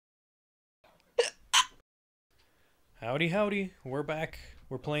Howdy, howdy. We're back.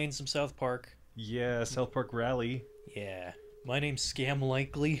 We're playing some South Park. Yeah, South Park Rally. Yeah. My name's Scam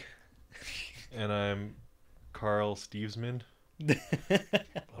Likely. And I'm Carl Stevesman. I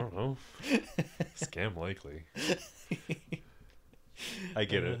don't know. Scam likely. I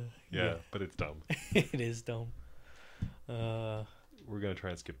get it. Yeah. Yeah, but it's dumb. It is dumb. Uh, We're gonna try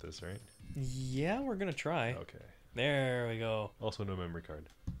and skip this, right? yeah, we're gonna try. Okay. There we go. Also, no memory card.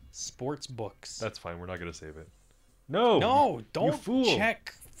 Sports books. That's fine. We're not gonna save it. No. No, you don't fool.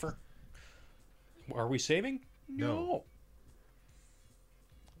 check for. Are we saving? No.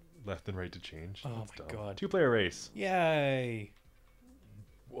 Left and right to change. Oh That's my dumb. God. 2-player race. Yay.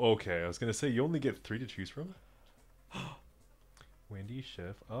 Okay, I was gonna say you only get 3 to choose from. Wendy,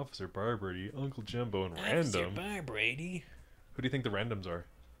 Chef, Officer Barbrady, Uncle Jumbo, and Random. Bye, Brady. Who do you think the randoms are?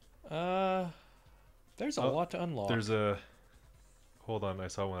 There's a Oh, lot to unlock. There's a. Hold on, I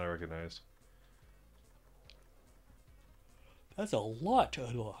saw one I recognized. That's a lot to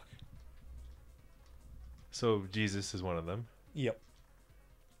unlock. So Jesus is one of them. Yep.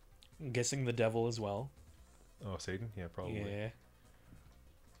 I'm guessing the devil as well. Oh, Satan? Yeah, probably. Yeah.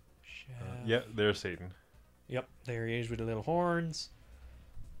 Yeah, there's Satan. Yep, there he is with the little horns.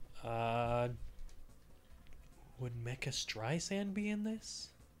 Would Mecha Streisand be in this?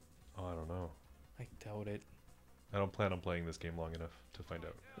 Oh, I don't know. I doubt it. I don't plan on playing this game long enough to find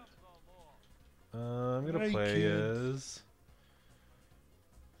out. I'm gonna Hi, play kids. as.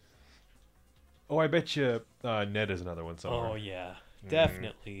 Oh, I bet you Ned is another one somewhere. Oh yeah,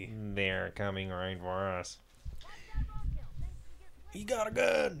 definitely. They're coming right for us. He got a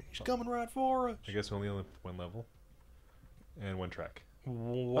gun. He's coming right for us. I guess we only have one level and one track.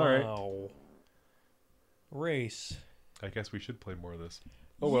 Wow. Race. I guess we should play more of this.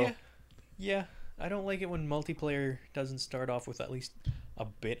 Oh well. Yeah. I don't like it when multiplayer doesn't start off with at least a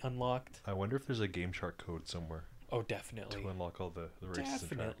bit unlocked. I wonder if there's a Game Shark code somewhere Oh, definitely. to unlock all the races and tracks.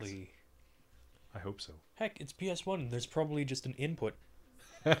 Definitely. I hope so. Heck, it's PS1. There's probably just an input.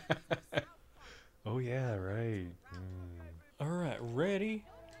 Oh yeah, right. All right, ready,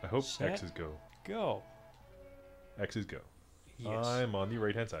 I hope Set. X is go. go. X is go. Yes. I'm on the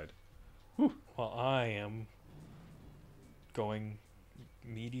right hand side. Well, I am going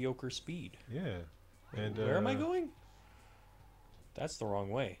mediocre speed. Yeah. And Where am I going? That's the wrong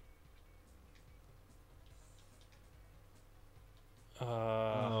way.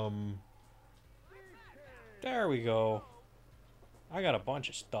 There we go. I got a bunch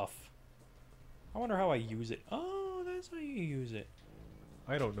of stuff. I wonder how I use it. Oh, that's how you use it.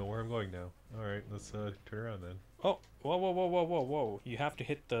 I don't know where I'm going now. All right, let's turn around then. Oh, whoa, whoa, whoa, whoa, whoa, whoa. You have to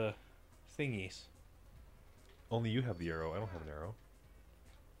hit the thingies. Only you have the arrow. I don't have an arrow.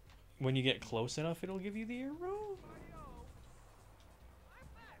 When you get close enough, it'll give you the arrow?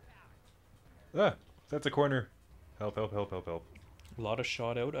 Ah, that's a corner. Help, help, help, help, help. A lot of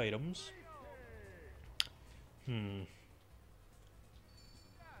shot out items.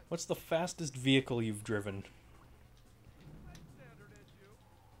 What's the fastest vehicle you've driven?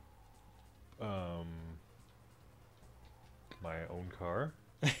 My own car.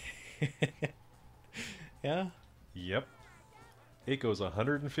 Yeah? Yep. It goes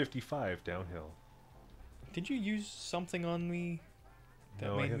 155 downhill. Did you use something on me that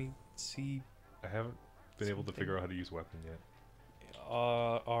No, made me see I haven't been able to Something. figure out how to use weapon yet.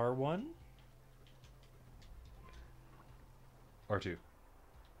 R1? R2.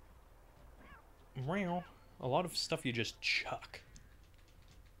 Meow. A lot of stuff you just chuck.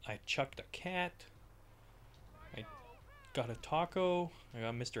 I chucked a cat. I got a taco. I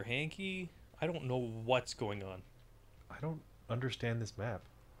got Mr. Hanky. I don't know what's going on. I don't understand this map.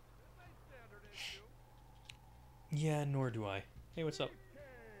 Yeah, nor do I. Hey, what's up?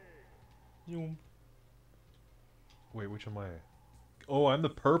 Zoom. Wait, which am I? Oh, I'm the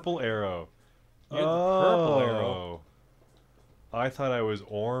purple arrow. You're the purple arrow. I thought I was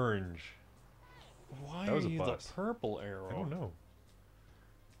orange. Why That was are a you bus. the purple arrow? I don't know.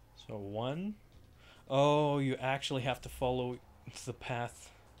 So one. Oh, you actually have to follow the path.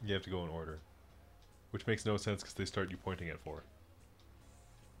 You have to go in order. Which makes no sense because they start you pointing at 4.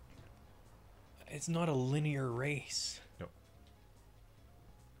 It's not a linear race. No.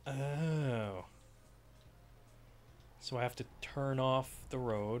 Oh. So I have to turn off the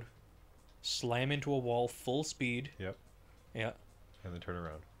road, slam into a wall full speed. Yep. Yeah. And then turn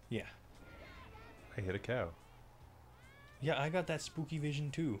around. Yeah. I hit a cow. Yeah, I got that spooky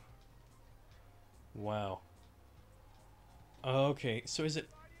vision too. Wow. Okay, so is it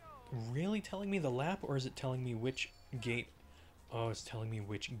really telling me the lap, or is it telling me which gate? Oh, it's telling me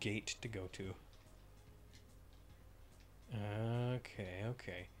which gate to go to. Okay,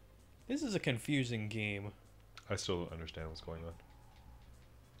 okay. This is a confusing game. I still don't understand what's going on.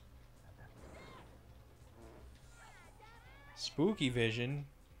 Spooky vision.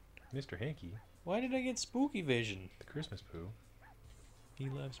 Mr. Hanky, Why did I get spooky vision? the Christmas poo. He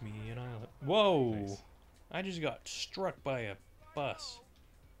loves me and I love... Whoa! Nice. I just got struck by a bus.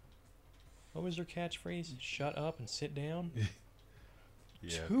 What was their catchphrase? Shut up and sit down?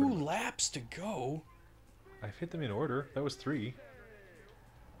 Yeah. 2 laps to go? I've hit them in order. That was 3.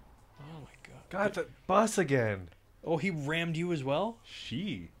 Oh my god. God, that bus again. Oh, he rammed you as well?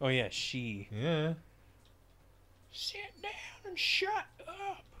 She. Oh yeah, she. Yeah. Sit down and shut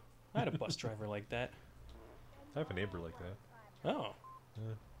up. I had a bus driver like that. I have a neighbor like that. Oh.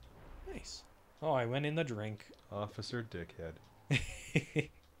 Yeah. Nice. Oh, I went in the drink. Officer Dickhead.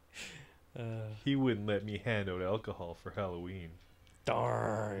 He wouldn't let me hand out alcohol for Halloween.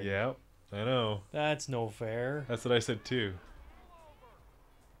 Darn. Yeah, I know. That's no fair. That's what I said too.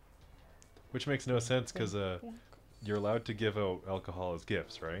 Which makes no sense because you're allowed to give out alcohol as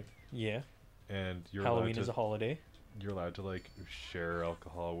gifts, right? Yeah. And you're Halloween allowed to, is a holiday. you're allowed to like share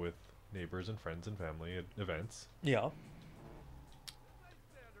alcohol with neighbors and friends and family at events, Yeah.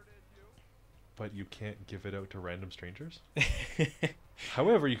 but you can't give it out to random strangers.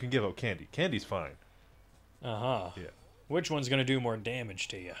 However, you can give out candy. Candy's fine. Uh-huh. Yeah. Which one's gonna do more damage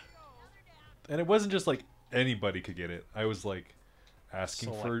to you? And it wasn't just like anybody could get it. I was like asking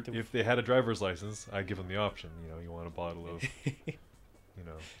Selective. for if they had a driver's license, I'd give them the option. You know, you want a bottle of, you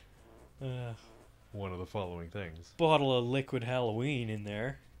know, one of the following things. Bottle of liquid Halloween in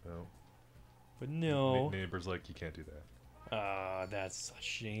there. No. But no. Neighbor's like, you can't do that. Ah, that's a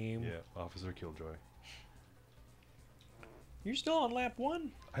shame. Yeah, Officer Killjoy. You're still on lap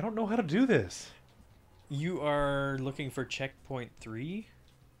 1? I don't know how to do this. You are looking for checkpoint 3?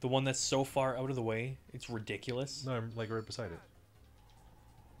 The one that's so far out of the way, it's ridiculous. No, I'm like right beside it.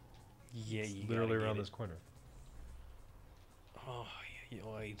 Yeah, It's you literally gotta around get this corner. Oh,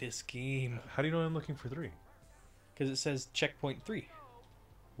 this game. How do you know I'm looking for 3? Because it says checkpoint 3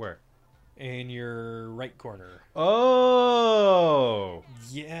 Where? in your right corner. Oh!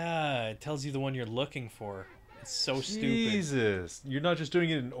 Yeah, it tells you the one you're looking for. It's so stupid. Jesus! You're not just doing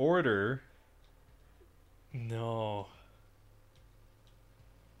it in order. No.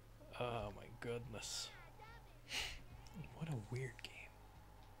 Oh my goodness. What a weird game.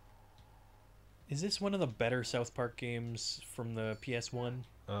 Is this one of the better South Park games from the PS1?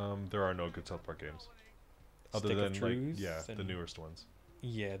 There are no good South Park games. Other Stick of than, like, Truth yeah, the and- newest ones.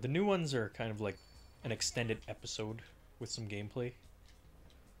 Yeah, the new ones are kind of like an extended episode with some gameplay.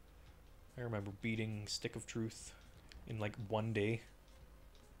 I remember beating Stick of Truth in like one day.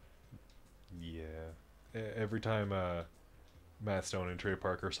 Yeah. Every time Matt Stone and Trey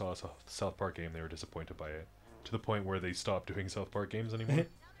Parker saw a South Park game, they were disappointed by it. To the point where they stopped doing South Park games anymore.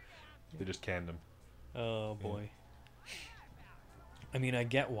 They just canned them. Oh boy. I mean, I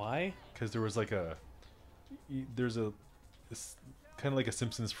get why. Because there was like there's it's kind of like a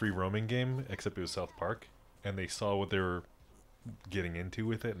Simpsons free roaming game, except it was South Park. And they saw what they were getting into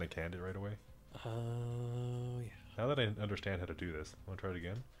with it, and they canned it right away. Oh, yeah. Now that I understand how to do this, want to try it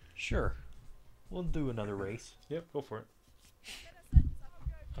again? Sure. We'll do another race. Yep, go for it.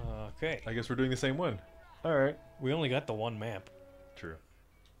 Okay. I guess we're doing the same one. Alright. We only got the one map. True.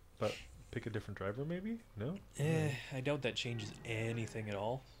 But pick a different driver, maybe? No? I doubt that changes anything at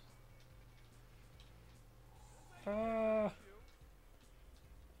all.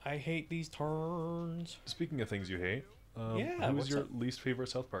 I hate these turns. Speaking of things you hate, Yeah, who what's is your up? least favorite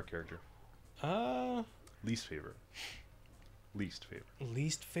South Park character? Least favorite. Least favorite.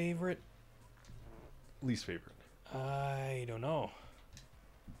 Least favorite? Least favorite. I don't know.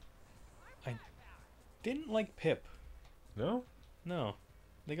 I didn't like Pip. No? No.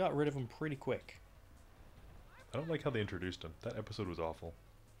 They got rid of him pretty quick. I don't like how they introduced him. That episode was awful.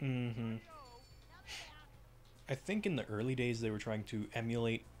 Mm-hmm. I think in the early days they were trying to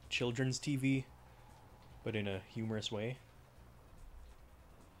emulate children's TV, but in a humorous way.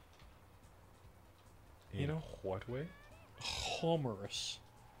 In You know? what way? Humorous.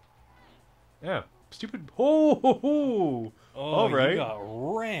 Yeah. Stupid. Oh, ho, ho. Oh, All right. you got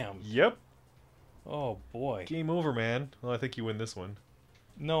rammed. Yep. Oh, boy. Game over, man. Well, I think you win this one.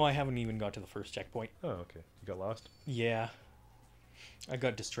 No, I haven't even got to the first checkpoint. Oh, okay. You got lost? Yeah. I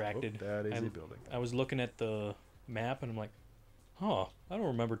got distracted. Oh, that is I- a building. I was looking at the map and I'm like, huh, I don't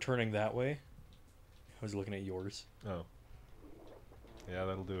remember turning that way. I was looking at yours. Oh. Yeah,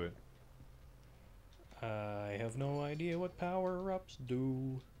 that'll do it. I have no idea what power-ups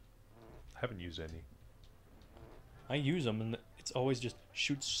do. I haven't used any. I use them and it's always just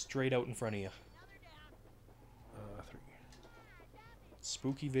shoots straight out in front of you. 3.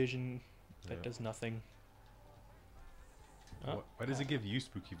 Spooky vision, that Yeah. does nothing. Why does it give you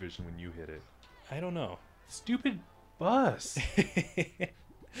spooky vision when you hit it? I don't know. Stupid bus.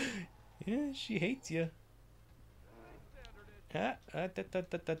 Yeah, she hates you.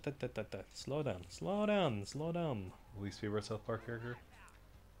 Slow down, slow down, slow down. Least favorite South Park character?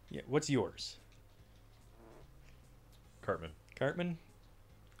 Yeah, what's yours? Cartman. Cartman?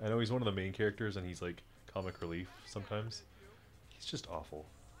 I know he's one of the main characters and he's like comic relief sometimes. He's just awful.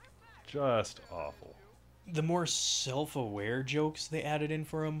 Just awful. The more self-aware jokes they added in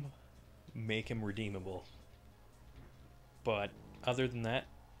for him make him redeemable. But other than that,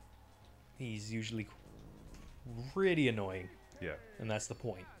 he's usually pretty annoying. Yeah. And that's the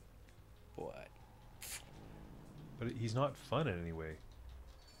point. But he's not fun in any way.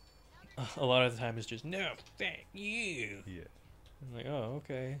 A lot of the time it's just, no, thank you. Yeah. I'm like, oh,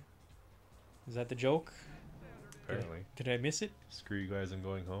 okay. Is that the joke? Apparently. Did I miss it? Screw you guys, I'm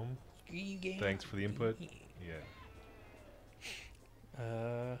going home. Thanks for the input.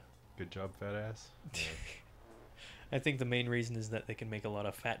 Yeah. Good job, fat ass. Yeah. I think the main reason is that they can make a lot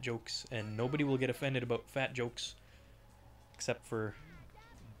of fat jokes, and nobody will get offended about fat jokes, except for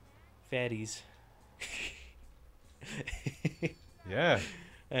fatties. Yeah.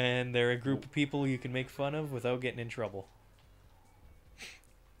 And they're a group of people you can make fun of without getting in trouble.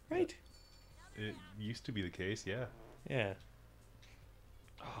 Right? It used to be the case, yeah. Yeah.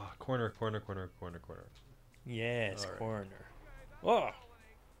 Oh, corner. Yes, All right. corner. Oh!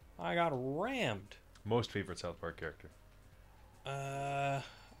 I got rammed. Most favorite South Park character?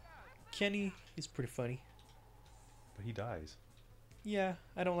 Kenny is pretty funny. But he dies. Yeah,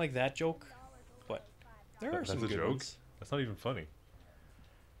 I don't like that joke, but there are That's some a good joke? ones. That's not even funny.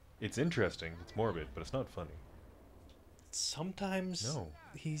 It's interesting. It's morbid, but it's not funny. Sometimes No.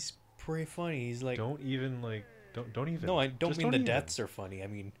 he's pretty funny. He's like, Don't even like. Don't even. no, I don't Just mean the even. deaths are funny. I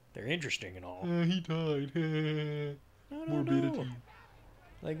mean they're interesting and all. He died. No, Morbidity.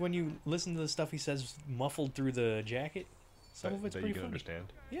 Like when you listen to the stuff he says muffled through the jacket, some of it's that pretty you can funny.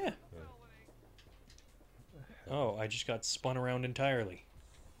 understand. Yeah. Oh, I just got spun around entirely.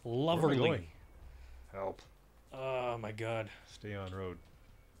 Where am I Loverly. going? Help. Oh my god. Stay on road.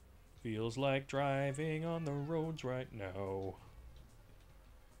 Feels like driving on the roads right now.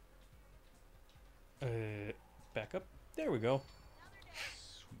 Back up. There we go.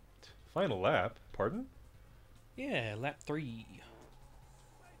 Sweet. Final lap. Pardon? Yeah, lap 3.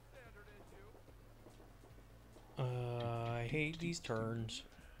 I hate these turns.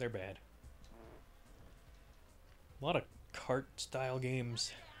 They're bad. A lot of kart style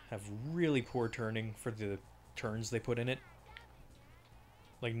games have really poor turning for the turns they put in it.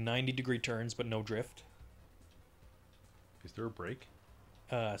 Like 90-degree turns but no drift. Is there a brake?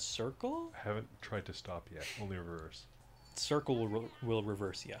 Circle? I haven't tried to stop yet. Only reverse. Circle will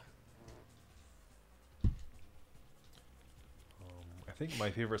reverse, yeah. I think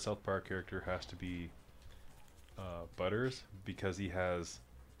my favorite South Park character has to be Butters, because he has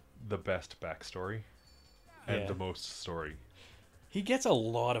the best backstory and Yeah. the most story. He gets a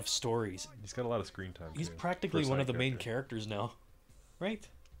lot of stories. He's got a lot of screen time. He's too, practically for a one of side the main character. characters now. Right?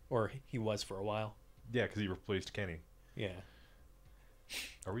 Or he was for a while. Yeah, because he replaced Kenny. Yeah.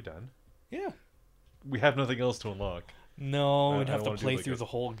 Are we done? Yeah. We have nothing else to unlock. No, we'd I have to wanna do play like through a the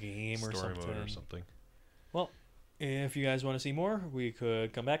whole game or Story something. mode or something. Well, if you guys want to see more, we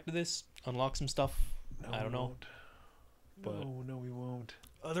could come back to this, unlock some stuff. I don't know. But No, we won't.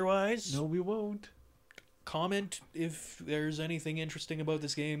 otherwise, No, we won't. comment if there's anything interesting about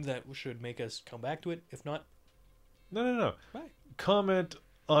this game that should make us come back to it. If not, No. bye. Comment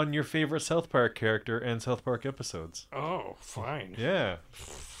on your favorite South Park character and South Park episodes. Oh, fine. Yeah.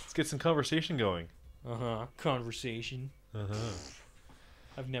 Let's get some conversation going. Uh-huh. Conversation. Uh-huh.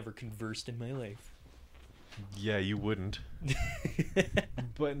 I've never conversed in my life. Yeah, you wouldn't.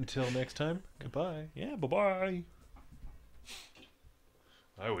 But until next time, goodbye. Yeah, bye-bye.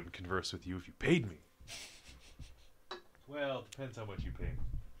 I wouldn't converse with you if you paid me. Well, depends how much you pay.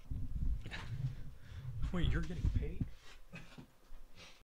 Wait, you're getting paid?